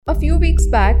A few weeks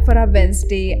back, for our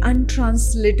Wednesday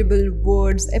untranslatable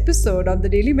words episode of the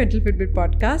Daily Mental Fitbit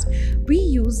podcast, we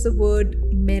used the word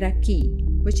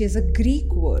Meraki, which is a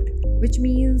Greek word, which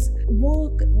means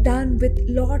work done with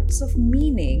lots of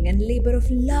meaning and labor of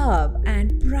love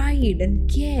and pride and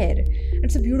care.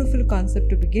 It's a beautiful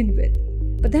concept to begin with.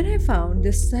 But then I found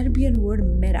this Serbian word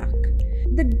Merak.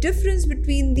 The difference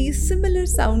between these similar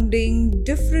sounding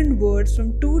different words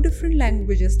from two different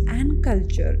languages and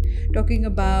culture, talking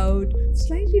about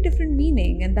slightly different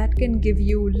meaning, and that can give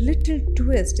you little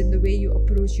twist in the way you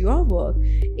approach your work,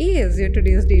 is your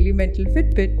today's Daily Mental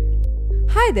Fitbit.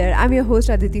 Hi there, I'm your host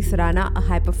Aditi Sarana, a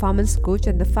high performance coach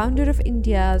and the founder of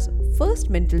India's first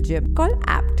mental gym called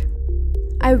APT.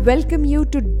 I welcome you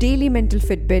to Daily Mental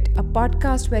Fitbit, a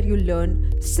podcast where you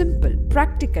learn simple,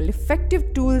 practical,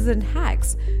 effective tools and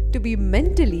hacks to be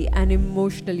mentally and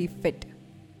emotionally fit.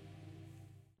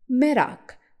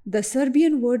 Merak, the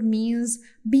Serbian word, means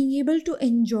being able to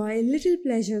enjoy little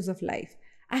pleasures of life,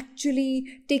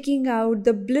 actually taking out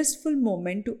the blissful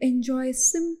moment to enjoy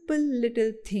simple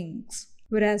little things.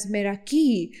 Whereas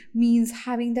Meraki means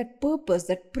having that purpose,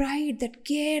 that pride, that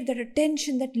care, that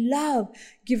attention, that love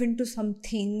given to some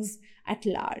things at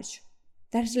large.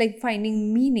 That's like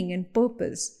finding meaning and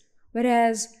purpose.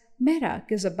 Whereas Merak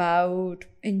is about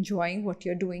enjoying what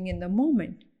you're doing in the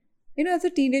moment. As a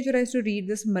teenager, I used to read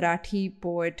this Marathi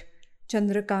poet,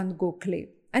 Chandrakant Gokhale.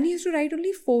 And he used to write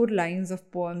only 4 lines of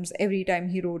poems every time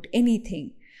he wrote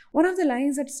anything. One of the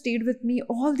lines that stayed with me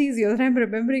all these years, and I'm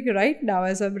remembering right now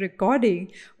as I'm recording,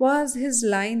 was his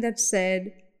line that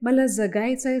said, "Mala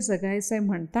zagaysay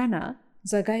mantana,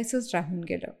 zagaysas rahun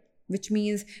gelo," which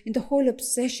means in the whole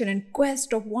obsession and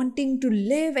quest of wanting to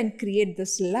live and create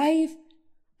this life,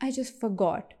 I just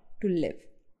forgot to live.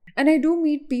 And I do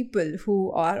meet people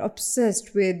who are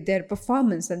obsessed with their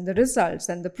performance and the results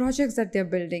and the projects that they're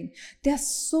building. They're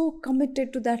so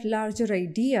committed to that larger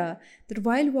idea that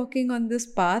while walking on this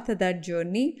path, that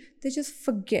journey, they just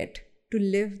forget to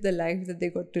live the life that they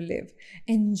got to live.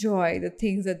 Enjoy the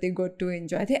things that they got to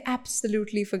enjoy. They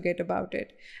absolutely forget about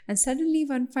it. And suddenly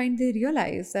one find they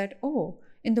realize that,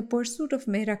 in the pursuit of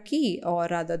Meraki, or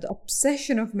rather the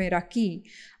obsession of Meraki,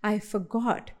 I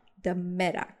forgot the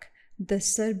Merak. The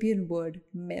Serbian word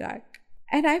Merak.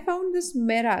 And I found this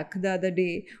Merak the other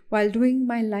day while doing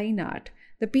my line art.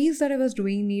 The piece that I was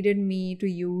doing needed me to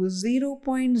use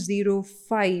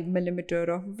 0.05 millimeter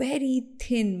of very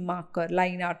thin marker,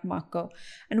 line art marker.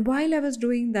 And while I was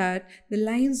doing that, the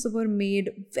lines were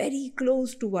made very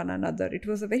close to one another. It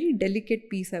was a very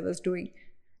delicate piece I was doing.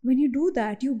 When you do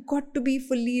that, you got to be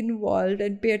fully involved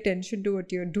and pay attention to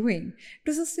what you're doing. It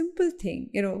was a simple thing.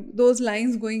 Those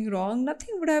lines going wrong,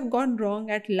 nothing would have gone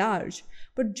wrong at large.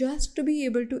 But just to be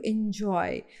able to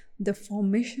enjoy the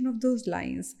formation of those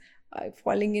lines,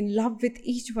 falling in love with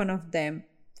each one of them,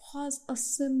 was a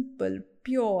simple,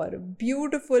 pure,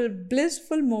 beautiful,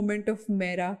 blissful moment of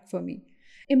Merak for me.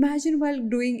 Imagine while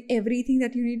doing everything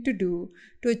that you need to do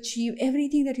to achieve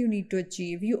everything that you need to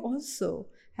achieve, you also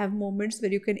have moments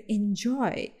where you can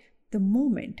enjoy the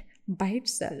moment by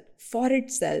itself,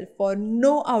 for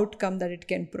no outcome that it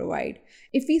can provide.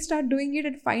 If we start doing it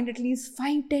and find at least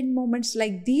 5-10 moments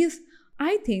like these,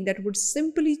 I think that would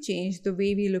simply change the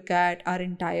way we look at our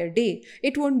entire day.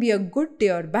 It won't be a good day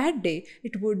or bad day.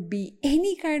 It would be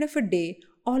any kind of a day,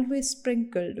 always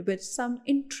sprinkled with some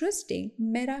interesting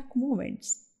Merak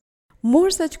moments.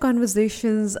 More such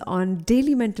conversations on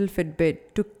Daily Mental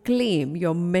Fitbit to claim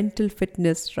your mental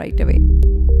fitness right away.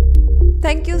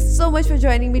 Thank you so much for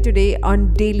joining me today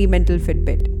on Daily Mental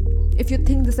Fitbit. If you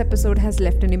think this episode has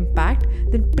left an impact,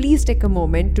 then please take a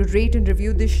moment to rate and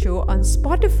review this show on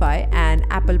Spotify and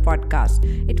Apple Podcasts.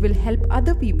 It will help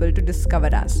other people to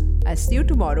discover us. I'll see you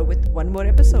tomorrow with one more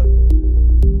episode.